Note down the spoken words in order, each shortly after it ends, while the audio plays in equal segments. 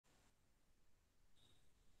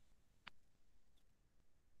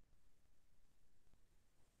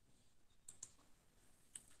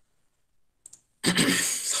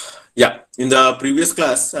In the previous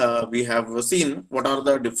class, we have seen what are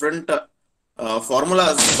the different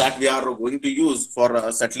formulas that we are going to use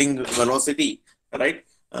for settling velocity, right?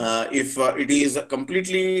 If it is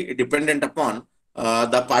completely dependent upon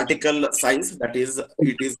the particle size, that is,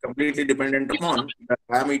 it is completely dependent upon the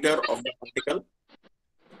diameter of the particle.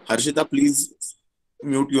 Harshita, please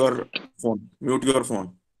mute your phone. Mute your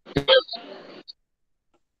phone.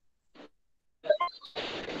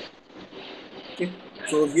 Okay.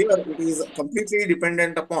 So here it is completely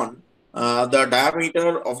dependent upon the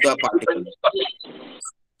diameter of the particle.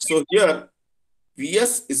 So here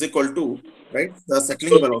Vs is equal to, right, the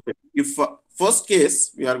settling velocity. If first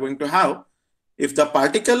case we are going to have, if the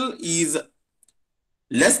particle is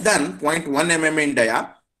less than 0.1 mm in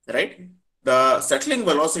dia, right, the settling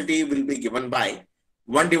velocity will be given by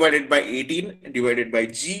 1 divided by 18 divided by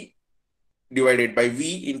g divided by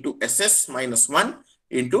v into ss minus 1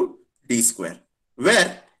 into d square,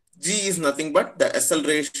 where g is nothing but the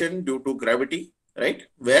acceleration due to gravity, right?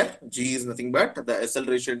 Where g is nothing but the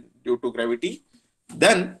acceleration due to gravity.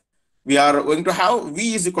 Then we are going to have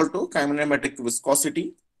v is equal to kinematic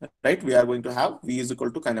viscosity, right? We are going to have v is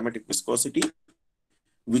equal to kinematic viscosity,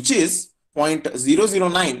 which is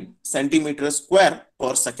 0.009 centimeters square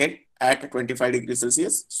per second at 25 degrees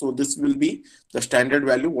Celsius. So this will be the standard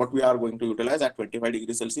value what we are going to utilize at 25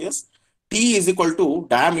 degrees Celsius. T is equal to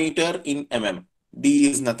diameter in mm. D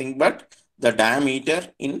is nothing but the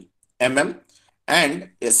diameter in mm, and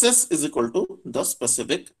SS is equal to the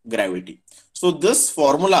specific gravity. So this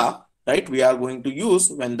formula, right, we are going to use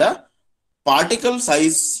when the particle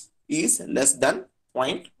size is less than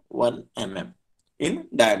 0.1 mm in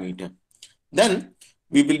diameter. Then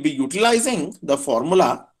we will be utilizing the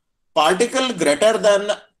formula particle greater than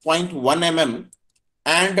 0.1 mm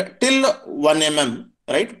and till 1 mm,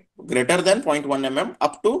 right? Greater than 0.1 mm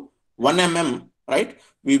up to 1 mm, right?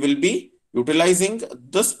 We will be utilizing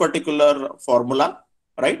this particular formula,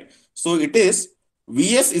 right? So it is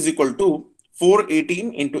Vs is equal to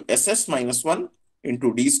 418 into SS minus 1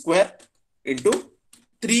 into d square into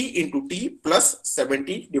 3 into t plus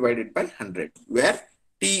 70 divided by 100, where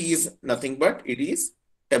T is nothing but it is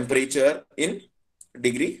temperature in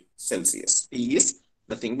degree Celsius. T is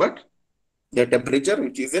nothing but the temperature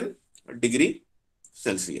which is in degree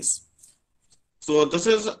Celsius. So this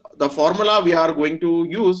is the formula we are going to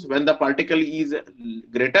use when the particle is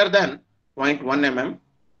greater than 0.1 mm,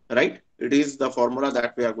 right? It is the formula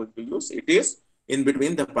that we are going to use. It is in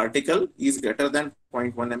between the particle is greater than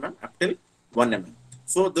 0.1 mm up till 1 mm.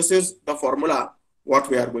 So this is the formula what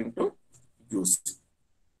we are going to use.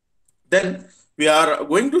 Then we are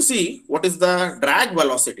going to see what is the drag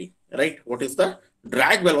velocity, right? What is the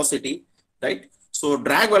drag velocity, right? So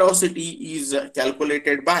drag velocity is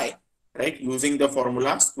calculated by, right, using the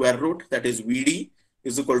formula square root, that is Vd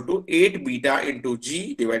is equal to 8 beta into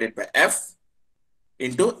g divided by f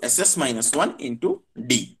into ss minus 1 into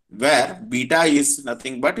d, where beta is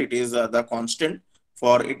nothing but it is the constant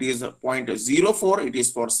for it is 0.04, it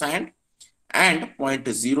is for sand, and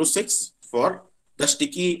 0.06 for the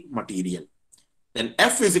sticky material. Then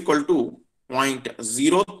F is equal to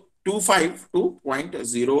 0.025 to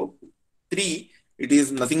 0.03. It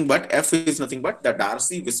is nothing but F is nothing but the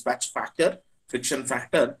Darcy dispatch factor, friction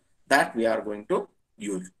factor that we are going to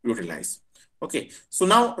utilize. Okay, so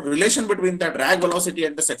now relation between the drag velocity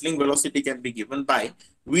and the settling velocity can be given by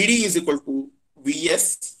Vd is equal to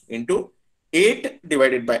Vs into 8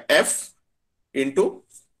 divided by F into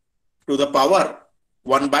to the power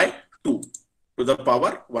 1 by 2 to the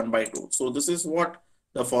power 1 by 2. So this is what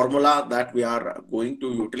the formula that we are going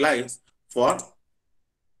to utilize for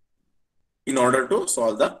in order to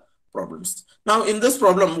solve the problems. Now in this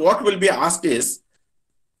problem, what will be asked is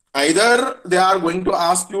either they are going to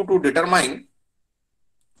ask you to determine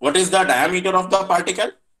what is the diameter of the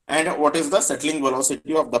particle and what is the settling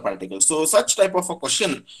velocity of the particle. So such type of a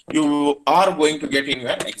question you are going to get in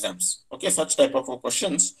your exams. Okay, such type of a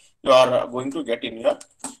questions you are going to get in your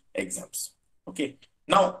exams. Okay,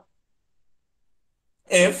 now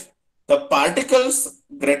if the particles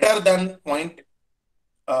greater than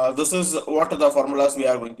this is what the formulas we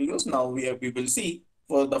are going to use. Now we will see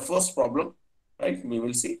for the first problem, right? We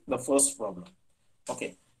will see the first problem.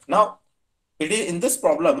 Okay, now it is in this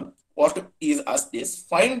problem what is asked is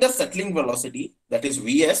find the settling velocity, that is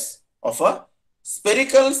Vs, of a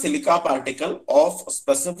spherical silica particle of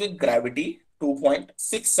specific gravity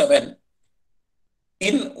 2.67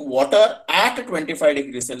 in water at 25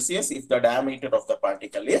 degrees Celsius if the diameter of the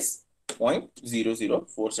particle is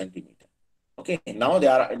 0.004 centimeter. Okay, now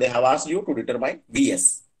they have asked you to determine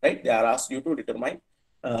Vs, right? They are asked you to determine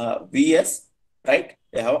Vs, right?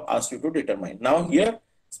 They have asked you to determine. Now here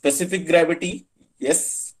specific gravity,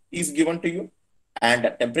 S is given to you, and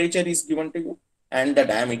the temperature is given to you, and the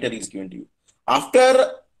diameter is given to you.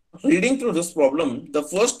 After reading through this problem, the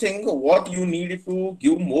first thing what you need to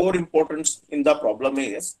give more importance in the problem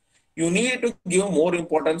is you need to give more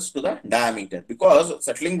importance to the diameter, because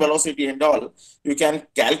settling velocity and all you can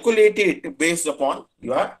calculate it based upon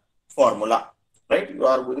your formula, right? You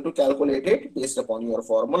are going to calculate it based upon your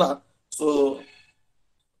formula. So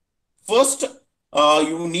first,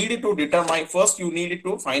 you need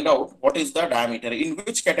to find out what is the diameter, in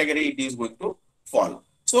which category it is going to fall.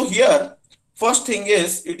 So here, first thing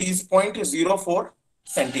is it is 0.04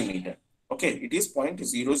 centimeter. Okay, it is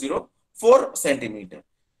 0.004 centimeter.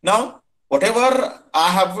 Now, whatever I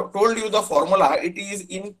have told you the formula, it is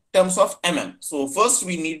in terms of mm. So first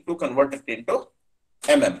we need to convert it into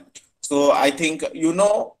mm. So I think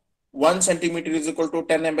 1 centimeter is equal to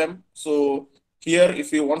 10 mm. So here,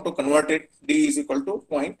 if you want to convert it, d is equal to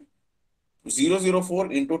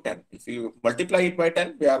 0.004 into 10. If you multiply it by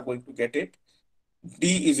 10, we are going to get it.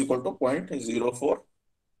 D is equal to 0.04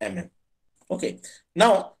 mm. Okay.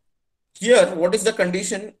 Now, here, what is the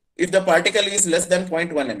condition? If the particle is less than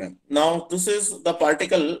 0.1 mm. Now, this is the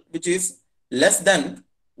particle which is less than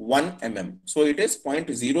 1 mm. So, it is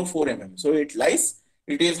 0.04 mm. So, it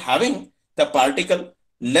is having the particle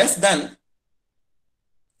less than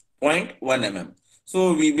 0.1 mm.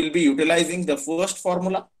 So we will be utilizing the first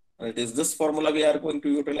formula. It is this formula we are going to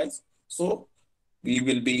utilize. So we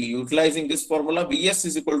will be utilizing this formula. Vs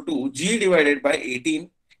is equal to G divided by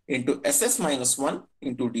 18 into Ss minus 1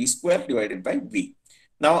 into d square divided by V.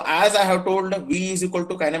 Now, as I have told, V is equal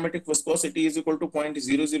to kinematic viscosity is equal to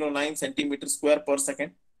 0.009 centimeter square per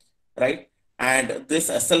second, right? And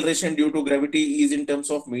this acceleration due to gravity is in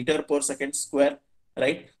terms of meter per second square,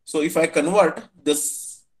 right? So if I convert this,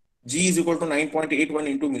 G is equal to 9.81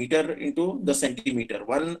 into meter into the centimeter.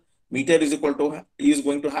 1 meter is going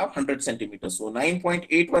to have 100 centimeters. So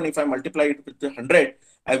 9.81, if I multiply it with 100,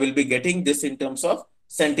 I will be getting this in terms of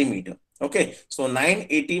centimeter. Okay. So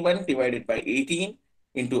 981 divided by 18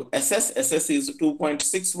 into SS. SS is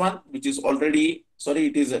 2.61, which is already, sorry,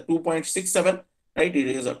 it is a 2.67, right? It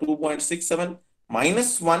is a 2.67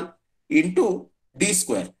 minus 1 into d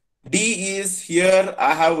square. D is here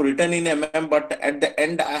I have written in mm, but at the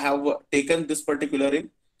end I have taken this particular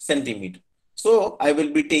in centimeter. So I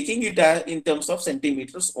will be taking it in terms of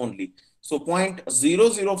centimeters only. So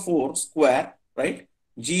 0.004 square, right?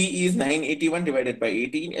 G is 981 divided by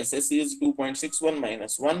 18. SS is 2.61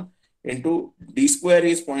 minus 1 into D square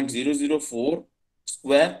is 0.004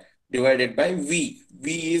 square divided by V.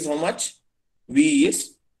 V is how much? V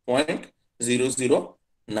is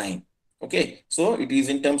 0.009. Okay, so it is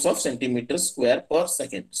in terms of centimeters square per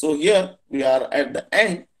second. So here we are at the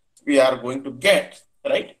end, we are going to get,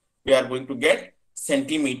 right? We are going to get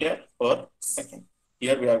centimeter per second.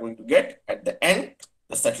 Here we are going to get at the end,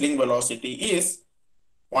 the settling velocity is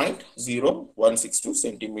 0.0162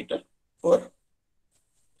 centimeter per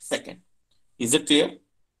second. Is it clear?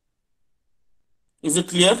 Is it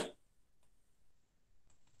clear?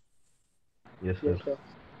 Yes, Yes, sir. sir.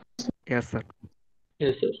 Yes, sir.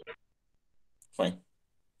 Yes, sir. Fine.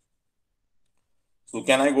 So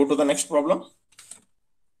can I go to the next problem?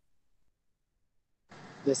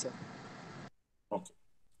 Yes, sir. Okay.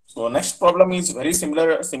 So next problem is very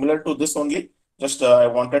similar to this only. Just I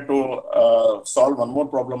wanted to solve one more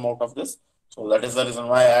problem out of this. So that is the reason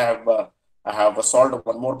why I have solved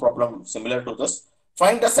one more problem similar to this.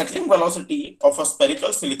 Find the settling velocity of a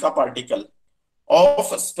spherical silica particle of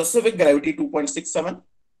specific gravity 2.67,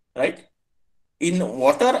 right? In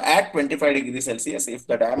water at 25 degrees Celsius if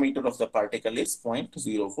the diameter of the particle is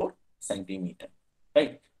 0.04 centimeter,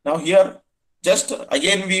 right? Now here, just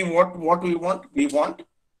again, what we want? We want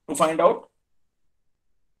to find out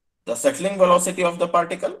the settling velocity of the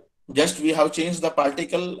particle. Just we have changed the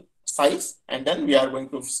particle size and then we are going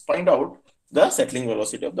to find out the settling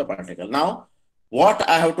velocity of the particle. Now, what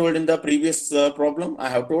I have told in the previous problem, I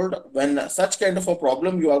have told when such kind of a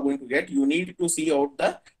problem you are going to get, you need to see out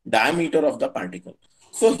the diameter of the particle.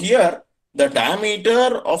 So here, the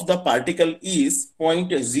diameter of the particle is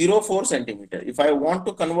 0.04 centimeter. If I want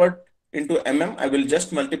to convert into mm, I will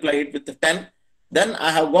just multiply it with 10. Then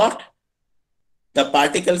I have got the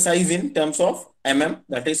particle size in terms of mm,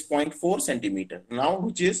 that is 0.4 centimeter. Now,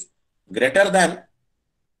 which is greater than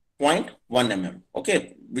 0.1 mm,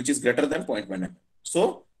 okay, which is greater than 0.1 mm.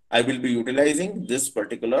 So I will be utilizing this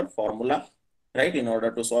particular formula, right, in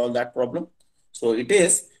order to solve that problem. So it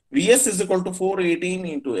is Vs is equal to 418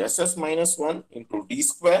 into Ss minus 1 into d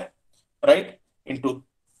square, right, into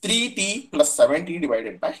 3t plus 7t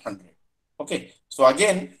divided by 100. Okay, so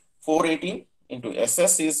again 418 into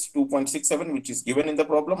SS is 2.67, which is given in the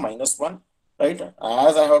problem, minus 1, right?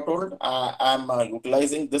 As I have told, I am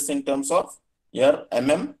utilizing this in terms of here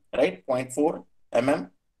mm, right? 0.4 mm,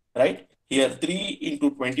 right? Here 3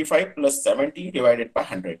 into 25 plus 70 divided by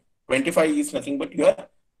 100. 25 is nothing but your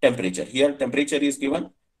temperature. Here temperature is given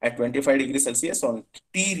at 25 degrees Celsius, on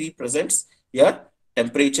T represents your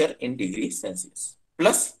temperature in degrees Celsius,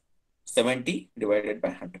 plus 70 divided by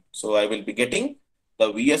 100. So I will be getting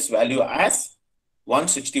the Vs value as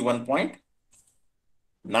 161.9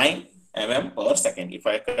 mm per second. If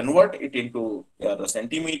I convert it into the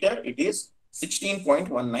centimeter, it is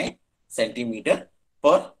 16.19 centimeter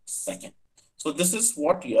per second. So this is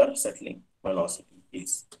what your settling velocity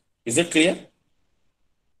is. Is it clear?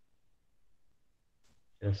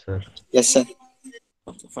 Yes, sir. Yes, sir.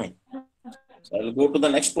 Okay, fine. So I'll go to the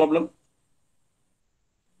next problem.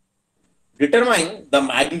 Determine the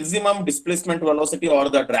maximum displacement velocity or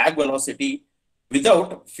the drag velocity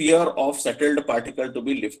without fear of settled particle to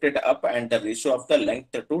be lifted up and the ratio of the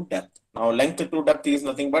length to depth. Now, length to depth is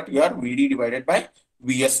nothing but your Vd divided by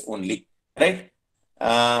Vs only, right?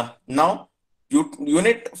 Now,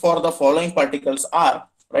 unit for the following particles are,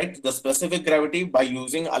 right, the specific gravity by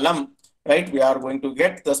using alum, right? We are going to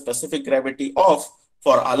get the specific gravity of,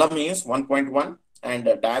 for alum is 1.1 and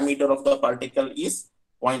the diameter of the particle is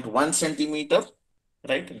 0.1 centimeter,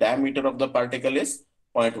 right? Diameter of the particle is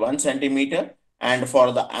 0.1 centimeter. And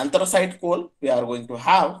for the anthracite coal, we are going to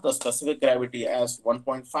have the specific gravity as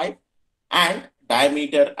 1.5 and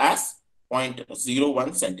diameter as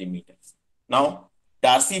 0.01 centimeters. Now,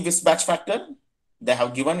 Darcy-Weisbach factor, they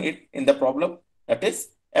have given it in the problem, that is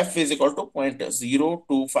F is equal to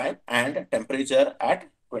 0.025 and temperature at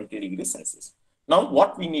 20 degrees Celsius. Now,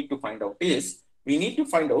 what we need to find out is, we need to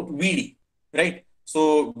find out Vd, right?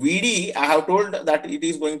 So Vd, I have told that it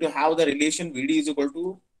is going to have the relation Vd is equal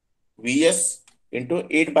to Vs into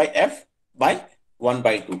 8 by F by 1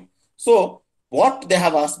 by 2. So what they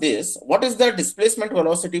have asked is, what is the displacement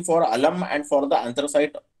velocity for alum and for the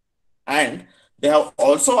anthracite? And they have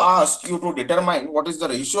also asked you to determine what is the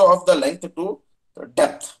ratio of the length to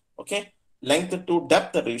depth. Okay, length to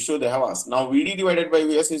depth ratio they have asked. Now Vd divided by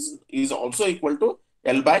Vs is also equal to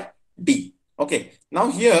L by D. Okay, now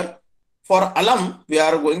here for alum, we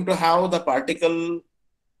are going to have the particle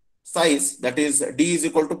size, that is D is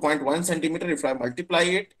equal to 0.1 centimeter. If I multiply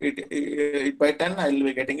it by 10, I will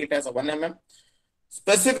be getting it as a 1 mm.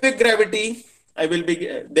 Specific gravity, I will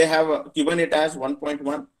be, they have given it as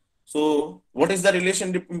 1.1. So what is the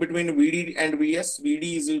relation between Vd and Vs?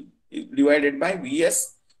 Vd is divided by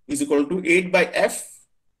Vs is equal to 8 by F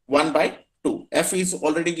 1 by 2. F is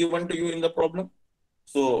already given to you in the problem.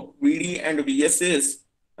 So Vd and Vs is,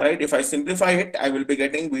 right, if I simplify it, I will be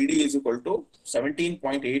getting Vd is equal to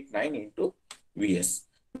 17.89 into Vs.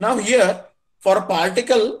 Now here for a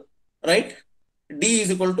particle, right, D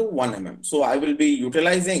is equal to 1 mm. So I will be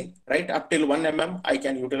utilizing, right, up till 1 mm, I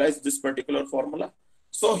can utilize this particular formula.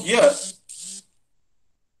 So here,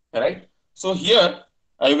 right, so here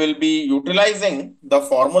I will be utilizing the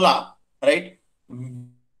formula, right,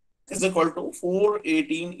 is equal to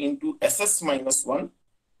 418 into SS minus 1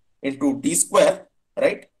 into D square,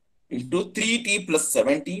 right, into 3t plus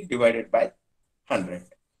 70 divided by 100.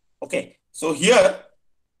 Okay, so here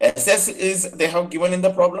SS is, they have given in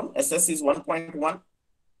the problem, SS is 1.1,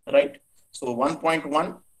 right? So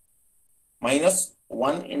 1.1 minus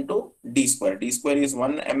 1 into D square. D square is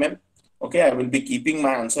 1 mm. Okay, I will be keeping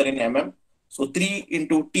my answer in mm. So 3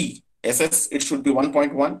 into T, SS, it should be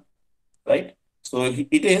 1.1, right? So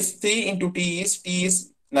it is 3 into T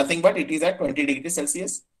is nothing but it is at 20 degrees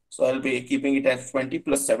Celsius. So I'll be keeping it as 20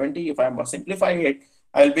 plus 70. If I simplify it,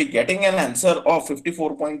 I'll be getting an answer of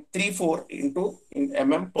 54.34 into in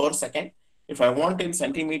mm per second. If I want in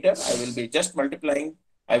centimeter, I will be just multiplying.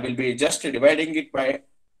 I will be just dividing it by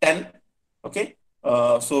 10. Okay.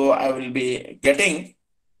 So I will be getting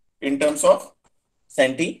in terms of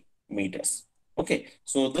centimeters. Okay.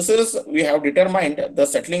 So this is, we have determined the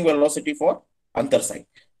settling velocity for anthracite.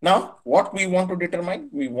 Now, what we want to determine?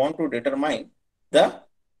 We want to determine the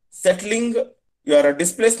settling your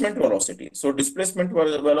displacement velocity. So displacement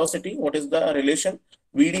velocity, what is the relation?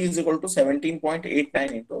 Vd is equal to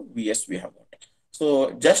 17.89 into Vs we have got.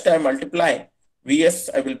 So just I multiply Vs,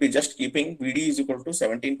 I will be just keeping Vd is equal to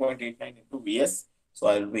 17.89 into Vs. So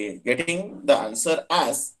I will be getting the answer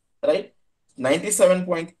as, right,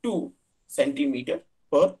 97.2 centimeter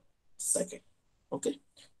per second. Okay.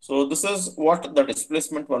 So this is what the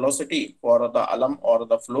displacement velocity for the alum or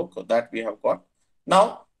the flow that we have got.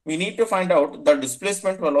 Now we need to find out the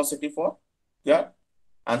displacement velocity for your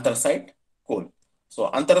anthracite coal. So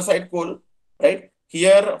anthracite coal, right?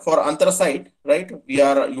 here for anthracite, right, we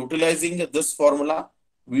are utilizing this formula.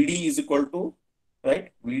 Vd is equal to,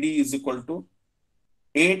 right, Vd is equal to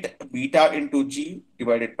 8 beta into G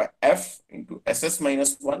divided by F into SS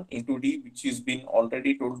minus 1 into D, which is been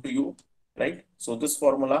already told to you, right? So this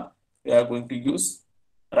formula we are going to use,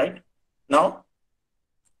 right? Now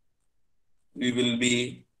we will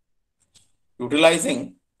be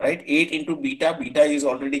utilizing, right, 8 into beta. Beta is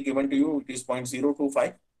already given to you, it is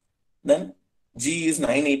 0.025. Then G is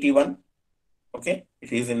 981, okay?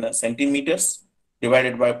 It is in centimeters,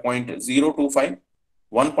 divided by 0.025.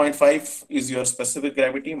 1.5 is your specific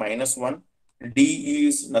gravity minus 1. D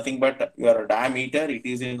is nothing but your diameter. It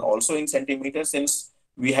is in also in centimeters. Since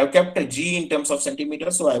we have kept a G in terms of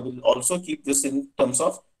centimeters, so I will also keep this in terms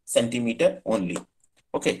of centimeter only.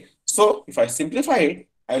 Okay, so if I simplify it,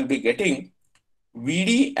 I will be getting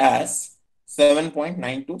Vd as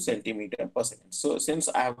 7.92 centimeter per second. So since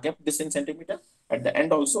I have kept this in centimeter, at the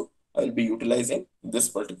end also I will be utilizing this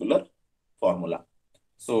particular formula.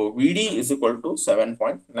 So Vd is equal to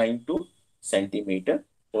 7.92 centimeter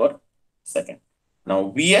per second. Now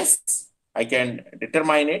Vs, I can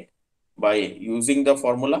determine it by using the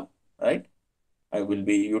formula, right? I will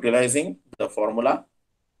be utilizing the formula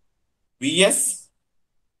Vs,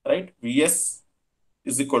 right? Vs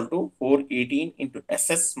is equal to 418 into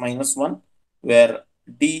Ss minus 1, where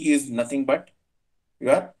D is nothing but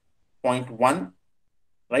your zero point 0.1,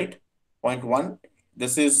 right? Zero point 0.1.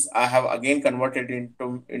 This is, I have again converted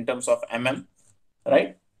into in terms of mm,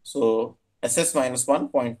 right? So SS minus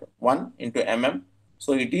 1.1 into mm.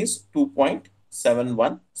 So it is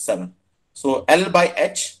 2.717. So L by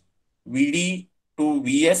H, Vd to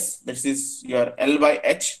Vs, this is your L by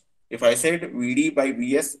H. If I said Vd by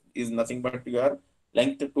Vs is nothing but your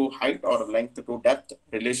length to height or length to depth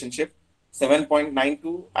relationship.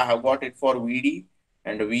 7.92, I have got it for Vd,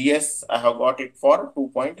 and Vs, I have got it for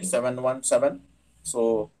 2.717.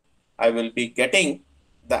 So I will be getting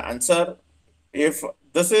the answer. If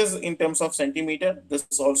this is in terms of centimeter, this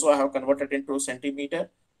also I have converted into centimeter.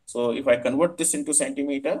 So if I convert this into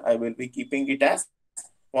centimeter, I will be keeping it as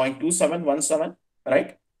 0.2717,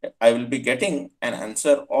 right? I will be getting an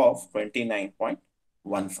answer of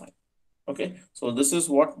 29.15. Okay, so this is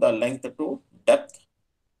what the length to depth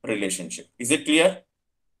relationship. Is it clear?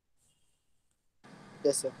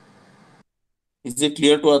 Yes, sir. Is it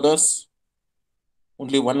clear to others?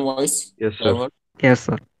 Only one voice Yes, I sir. heard. Yes,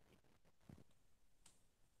 sir.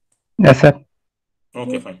 Yes, sir.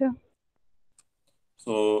 Okay, Yes, fine. sir.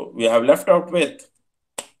 So we have left out with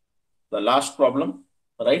the last problem,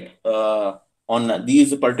 right? On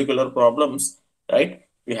these particular problems, right?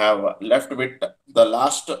 We have left with the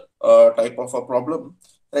last type of a problem,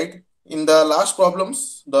 right? In the last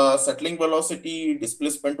problems, the settling velocity,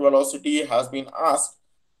 displacement velocity has been asked.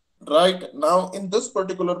 Right now, in this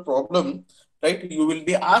particular problem, right, you will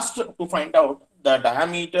be asked to find out the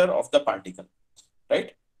diameter of the particle,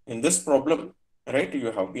 right? In this problem, right,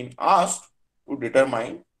 you have been asked to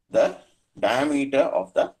determine the diameter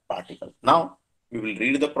of the particle. Now, we will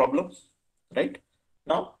read the problem, right?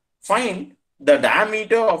 Now, find the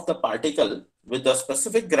diameter of the particle with the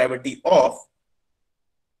specific gravity of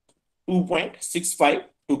 2.65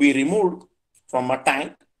 to be removed from a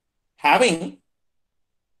tank having,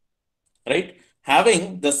 right,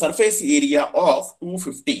 having the surface area of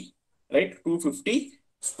 250, right, 250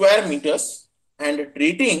 square meters, and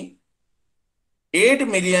treating 8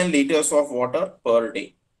 million liters of water per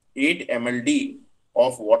day. 8 mld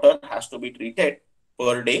of water has to be treated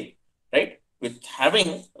per day, right? With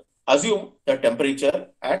having, assume the temperature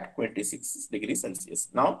at 26 degrees Celsius.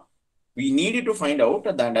 Now, we need to find out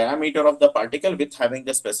the diameter of the particle with having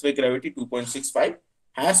the specific gravity 2.65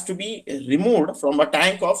 has to be removed from a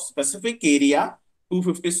tank of specific area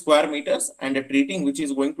 250 square meters, and a treating which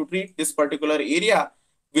is going to treat this particular area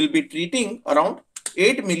will be treating around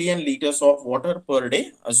 8 million liters of water per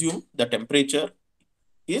day. Assume the temperature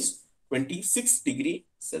is 26 degree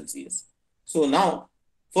Celsius. So now,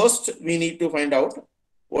 first we need to find out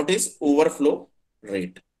what is overflow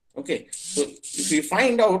rate. Okay, so if we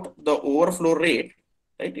find out the overflow rate,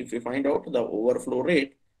 right, if we find out the overflow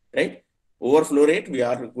rate, right, overflow rate, we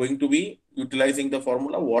are going to be utilizing the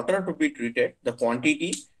formula water to be treated, the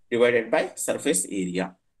quantity divided by surface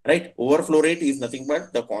area, right? Overflow rate is nothing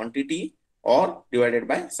but the quantity or divided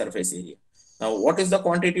by surface area. Now, what is the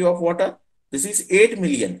quantity of water? This is 8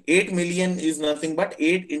 million. 8 million is nothing but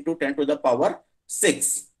 8 into 10 to the power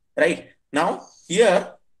 6, right? Now,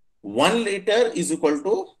 here 1 liter is equal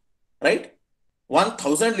to, right,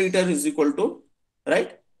 1000 liter is equal to,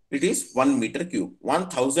 right, it is 1 meter cube.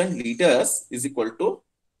 1000 liters is equal to,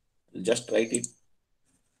 just write it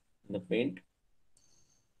in the paint,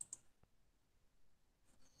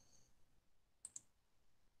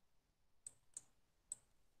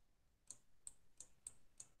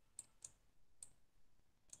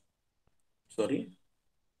 Sorry,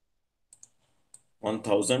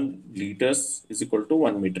 1000 liters is equal to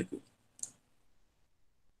 1 meter cube.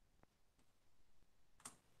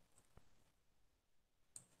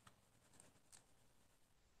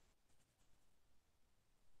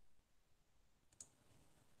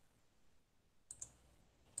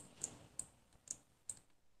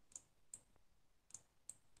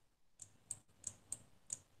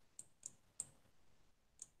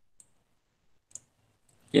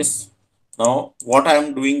 Yes. Now, what I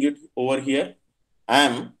am doing it over here, I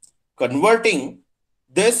am converting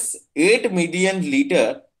this 8 million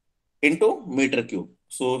liter into meter cube.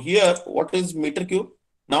 So here, what is meter cube?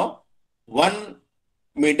 Now, 1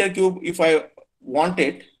 meter cube, if I want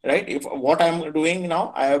it, right? If what I am doing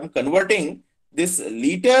now, I am converting this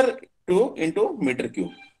liter to into meter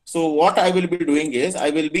cube. So what I will be doing is I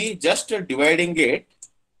will be just dividing it,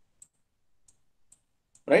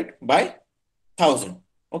 right, by 1000.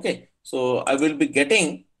 Okay, so I will be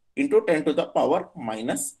getting into 10 to the power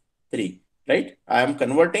minus 3, right? I am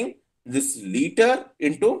converting this liter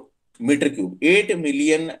into meter cube, 8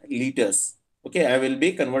 million liters. Okay, I will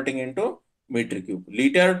be converting into meter cube.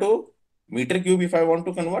 Liter to meter cube, if I want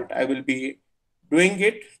to convert, I will be doing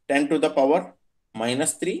it 10 to the power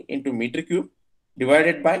minus 3 into meter cube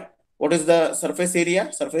divided by what is the surface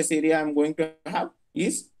area? Surface area I'm going to have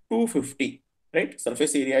is 250, right?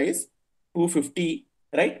 Surface area is 250,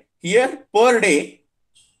 right? Here per day,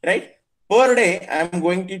 right? Per day, I am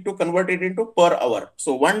going to convert it into per hour.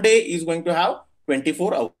 So 1 day is going to have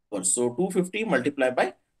 24 hours. So 250 multiplied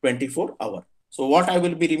by 24 hour. So what I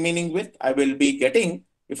will be remaining with, I will be getting,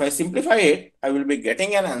 if I simplify it, I will be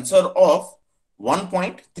getting an answer of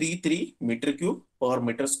 1.33 meter cube per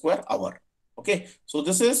meter square hour. Okay, so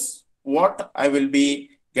this is what I will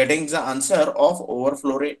be getting the answer of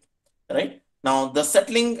overflow rate, right? Now the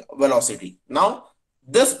settling velocity. Now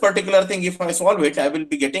this particular thing, if I solve it, I will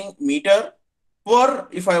be getting meter per,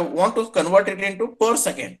 if I want to convert it into per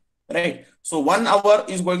second, right? So 1 hour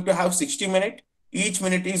is going to have 60 minutes. Each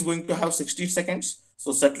minute is going to have 60 seconds.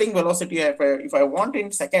 So settling velocity, if I want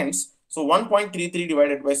in seconds, so 1.33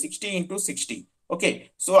 divided by 60 into 60.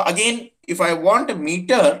 Okay, so again, if I want a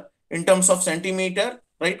meter in terms of centimeter,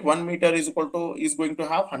 right? 1 meter is equal to, is going to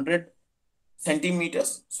have 100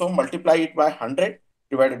 centimeters. So multiply it by 100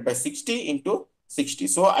 divided by 60 into 60.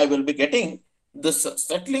 So I will be getting this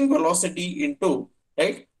settling velocity into,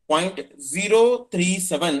 right,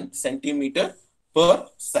 0.037 centimeter per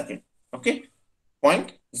second. Okay,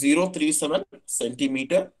 0.037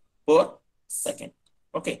 centimeter per second.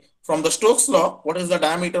 Okay, from the Stokes law, what is the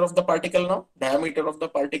diameter of the particle now? Diameter of the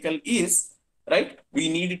particle is, right, we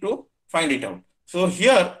need to find it out. So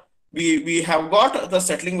here we have got the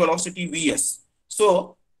settling velocity Vs.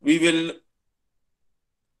 So we will,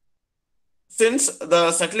 since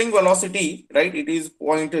the settling velocity, right, it is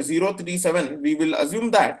 0.037, we will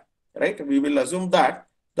assume that, right, we will assume that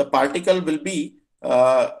the particle will be,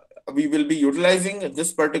 we will be utilizing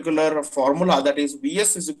this particular formula, that is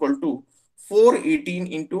Vs is equal to 418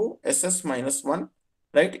 into Ss minus 1,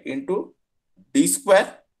 right, into d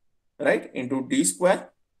square, right, into d square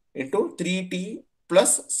into 3t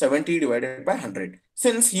plus 70 divided by 100.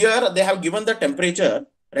 Since here they have given the temperature,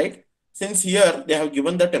 right? Since here they have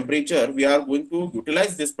given the temperature, we are going to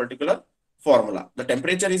utilize this particular formula. The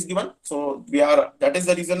temperature is given, so we are, that is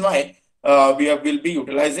the reason why will be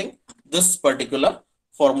utilizing this particular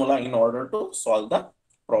formula in order to solve the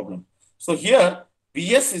problem. So here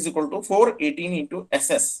Vs is equal to 418 into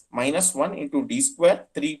Ss minus 1 into d square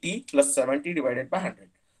 3t plus 70 divided by 100.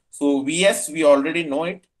 So Vs, we already know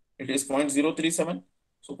it. It is 0.037.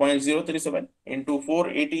 So 0.037 into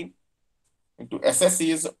 418 into Ss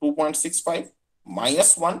is 2.65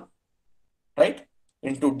 minus 1, right,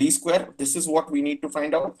 into d square. This is what we need to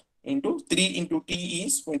find out, into 3 into T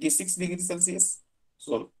is 26 degrees Celsius.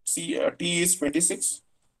 So T is 26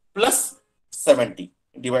 plus 70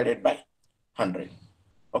 divided by 100.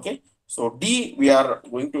 Okay. So D, we are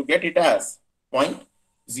going to get it as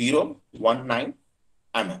 0.019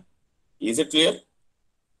 mm. Is it clear?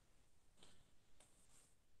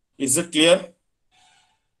 Is it clear?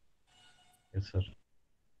 Yes, sir.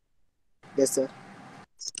 Yes, sir.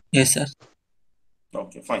 Yes, sir.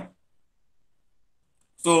 Okay, fine.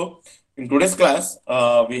 So in today's class,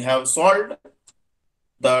 we have solved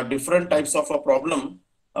the different types of a problem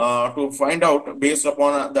to find out based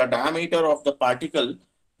upon the diameter of the particle.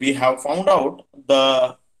 We have found out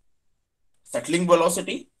the settling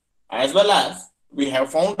velocity, as well as we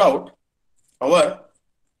have found out our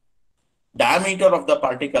diameter of the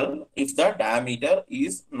particle if the diameter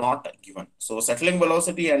is not given. So settling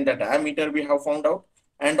velocity and the diameter we have found out,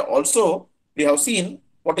 and also we have seen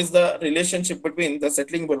what is the relationship between the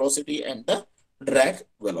settling velocity and the drag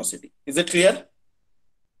velocity. Is it clear?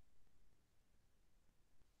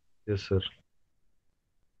 Yes, sir.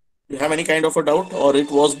 You have any kind of a doubt, or it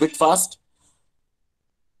was bit fast?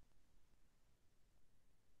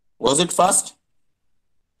 Was it fast?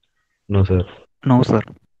 No, sir. No, sir.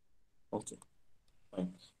 Okay.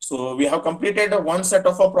 Fine. So we have completed one set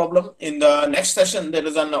of a problem. In the next session, there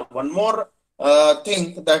is one more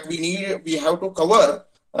thing that we have to cover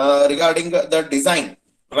regarding the design,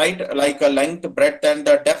 right? Like a length, breadth, and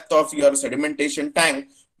the depth of your sedimentation tank.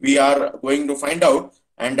 We are going to find out.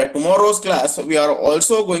 And tomorrow's class, we are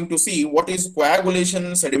also going to see what is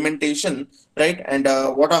coagulation sedimentation, right? And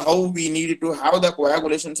how we need to have the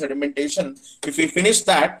coagulation sedimentation. If we finish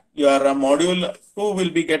that, your module 2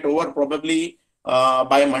 will be get over probably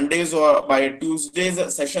by Mondays or by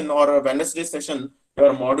Tuesday's session or Wednesday session,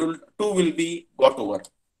 your module 2 will be got over,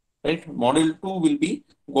 right? Module 2 will be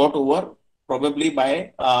got over probably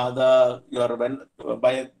by by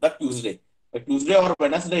the Tuesday. By Tuesday or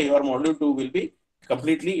Wednesday, your module 2 will be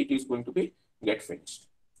completely, it is going to be get finished.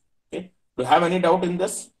 Okay. Do you have any doubt in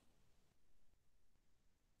this?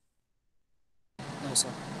 No, sir.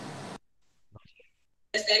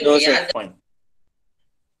 No, sir. Fine.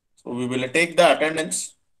 So we will take the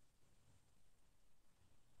attendance.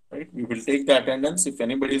 Right, we will take the attendance. If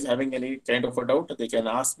anybody is having any kind of a doubt, they can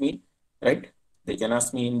ask me, right? They can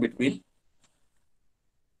ask me in between.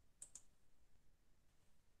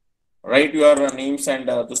 Write your names and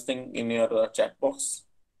this thing in your chat box.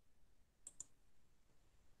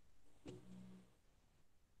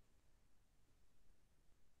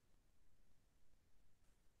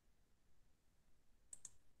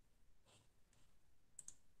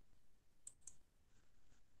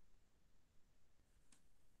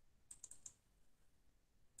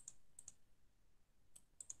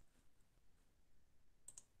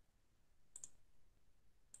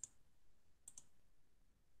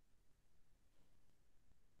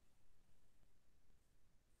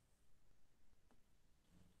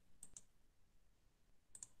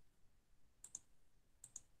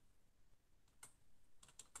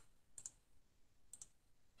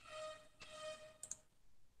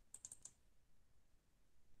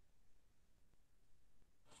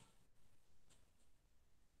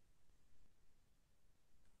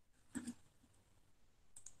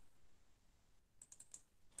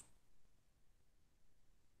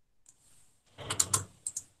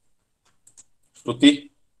 Shruti,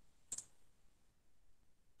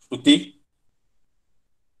 Shruti,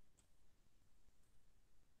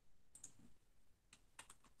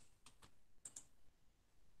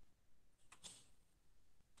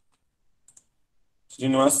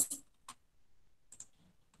 Srinivas,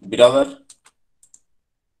 Biradar,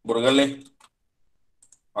 Burgale,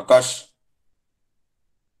 Akash,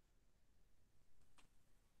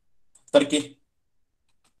 Tarki,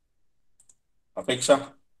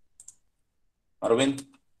 Apeksha, Arvind,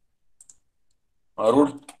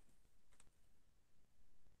 Arud,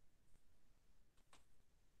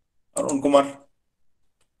 Arun Kumar,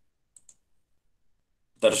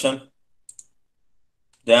 Darshan,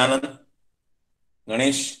 Dayanand,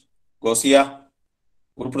 Ganesh, Gosia,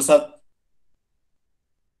 Guruprasad,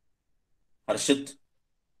 Harshit,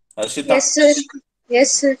 Yes, Harshita, sir.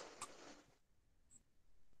 Yes, sir.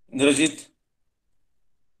 Indrajit,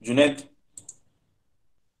 Junaid,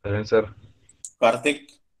 Present, sir.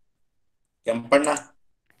 Karthik, Kempanna,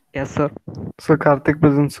 Yes, sir. Sir, Karthik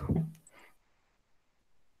presents.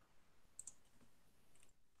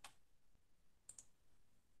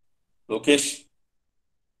 Lokesh,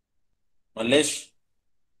 Mallesh,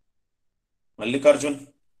 Mallikarjun,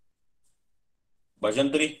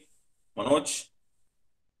 Bhajantri, Manoj,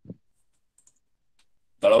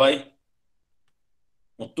 Dalawai,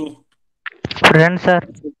 Muttu, Present, sir.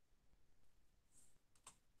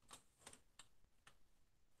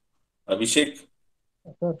 Abhishek,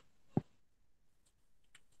 Sir.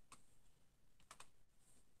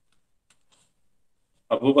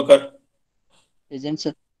 Abubakar, Present,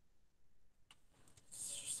 sir.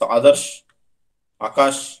 Adarsh,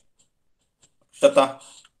 Akash, Shata,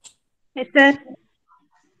 Yes, sir.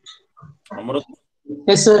 Amrut,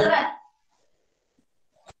 Yes, sir.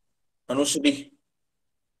 Anushri,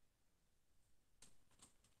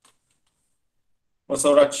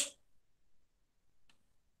 Basavraj,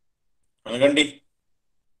 Anagandi,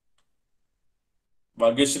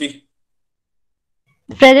 Bhagyashree,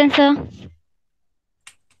 Present, sir.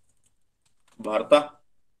 Bharta,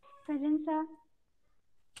 Present, sir.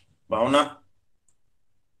 Bhavna,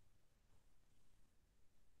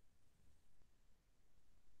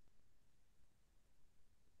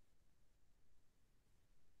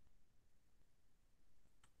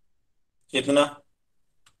 Chetana,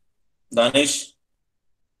 Danesh,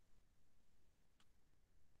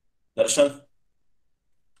 Darshan,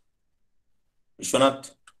 Vishwanath,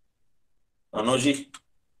 ಅನೋಜಿ,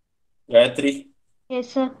 Gayatri. Yes,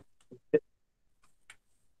 sir.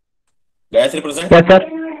 Gayatri present. Yes, sir.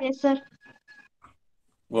 Yes, sir.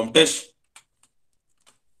 ಗೊಮ್ಟೇಶ್,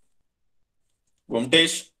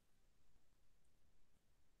 ಗೊಮ್ಟೇಶ್,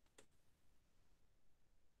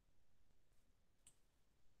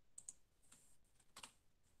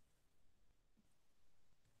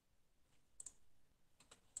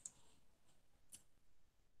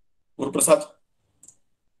 Guruprasad,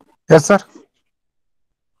 Yes, sir.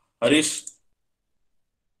 Harish,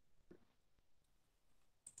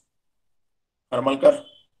 ಹರ್ಮಲ್ಕರ್,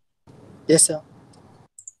 Yes, sir.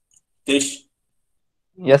 ತೇಶ್,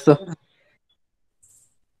 Yes, sir.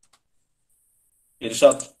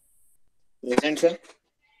 Irshad, Present, sir.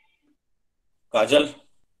 Kajal,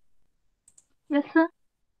 Yes, sir.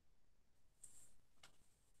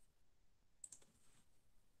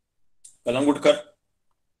 ಕಲಂಗುಡ್ಕರ್,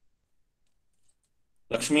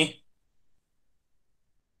 Lakshmi,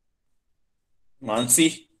 Mansi,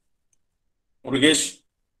 Murugesh,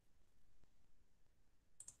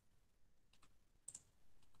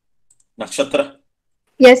 ನಕ್ಷತ್ರ,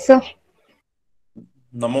 Yes, sir.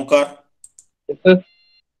 ನಮೋಕಾರ್, Yes, sir.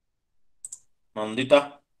 Nandita,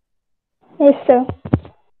 Yes, sir.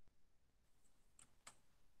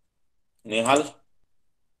 ನೇಹಾಲ್,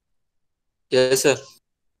 Yes, sir.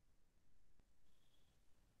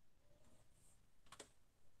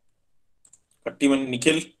 Kattimani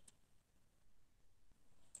Nikhil,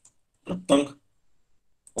 ರತ್ನಂಗ್,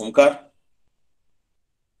 Omkar,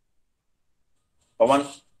 Pavan,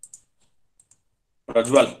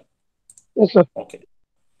 Prajwal. Yes, sir. Okay.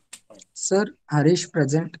 Sir, Harish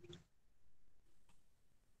present.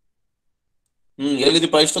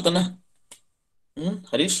 ಎಲ್ಲಿದ್ದೀಪ ಇಷ್ಟೊತ್ತನ?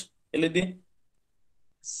 Harish ಎಲ್ಲಿದ್ದಿ?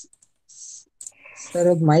 Sir,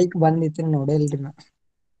 mic ಬಂದಿತ್ತು ನೋಡಿಲ್ರಿ ನಾ.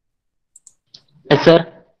 Yes, sir.